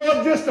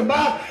world just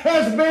about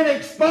has been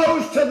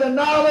exposed to the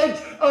knowledge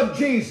of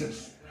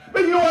Jesus.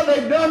 But you know what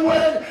they've done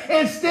with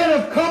it? Instead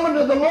of coming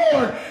to the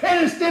Lord,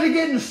 and instead of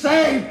getting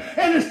saved,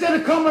 and instead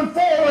of coming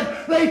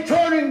forward, they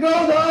turn and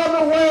go the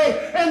other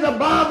way. And the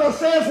Bible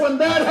says when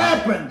that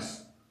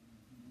happens,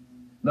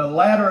 the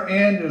latter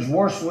end is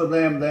worse with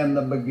them than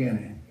the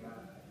beginning.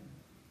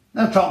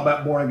 Now I'm talking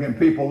about born again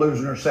people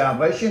losing their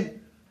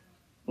salvation.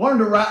 Learn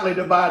to rightly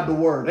divide the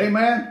word.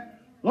 Amen?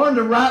 Learn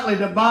to rightly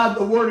divide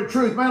the word of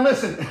truth. Man,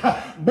 listen,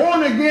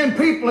 born again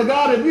people of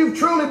God, if you've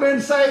truly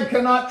been saved,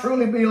 cannot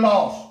truly be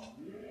lost.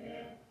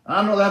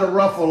 I know that'll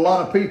ruffle a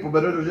lot of people,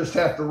 but it'll just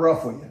have to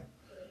ruffle you.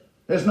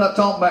 It's not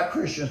talking about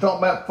Christians, it's talking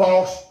about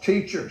false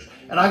teachers.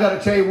 And I got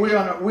to tell you,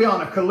 we're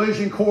on a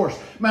collision course.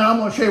 Man, I'm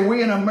going to tell you,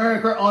 we in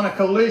America are on a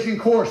collision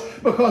course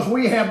because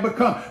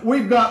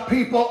we've got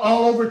people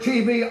all over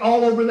TV,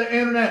 all over the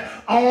internet,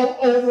 all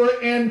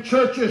over in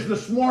churches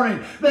this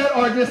morning that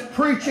are just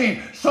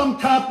preaching some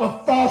type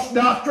of false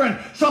doctrine,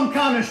 some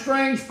kind of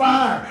strange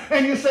fire.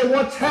 And you say,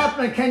 what's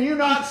happening? Can you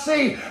not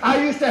see?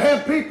 I used to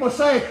have people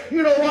say,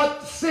 you know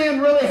what? Sin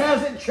really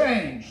hasn't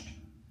changed.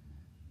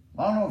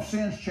 I don't know if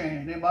sin's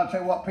changed. Anybody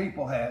tell you what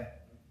people have?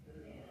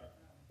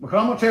 Because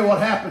I'm going to tell you what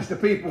happens to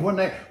people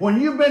when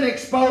you've been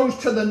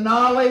exposed to the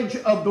knowledge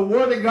of the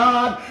Word of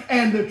God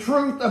and the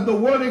truth of the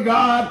Word of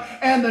God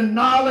and the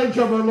knowledge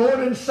of our Lord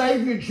and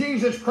Savior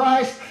Jesus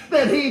Christ,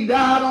 that He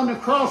died on the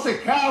cross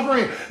at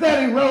Calvary,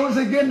 that He rose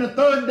again the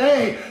third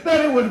day,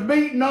 that He was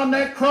beaten on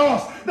that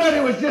cross, that He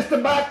was just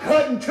about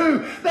cut in two,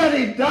 that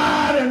He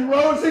died and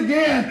rose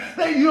again,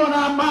 that you and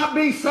I might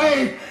be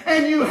saved,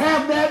 and you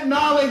have that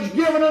knowledge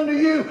given unto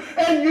you,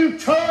 and you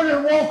turn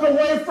and walk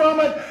away from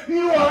it,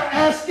 you are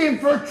asking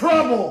for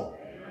trouble.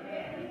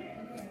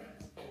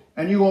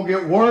 And you're going to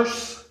get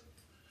worse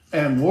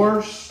and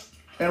worse.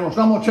 And I'm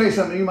going to tell you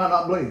something you might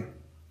not believe.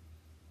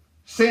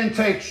 Sin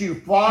takes you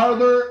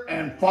farther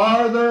and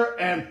farther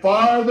and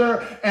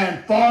farther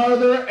and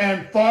farther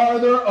and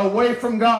farther away from God.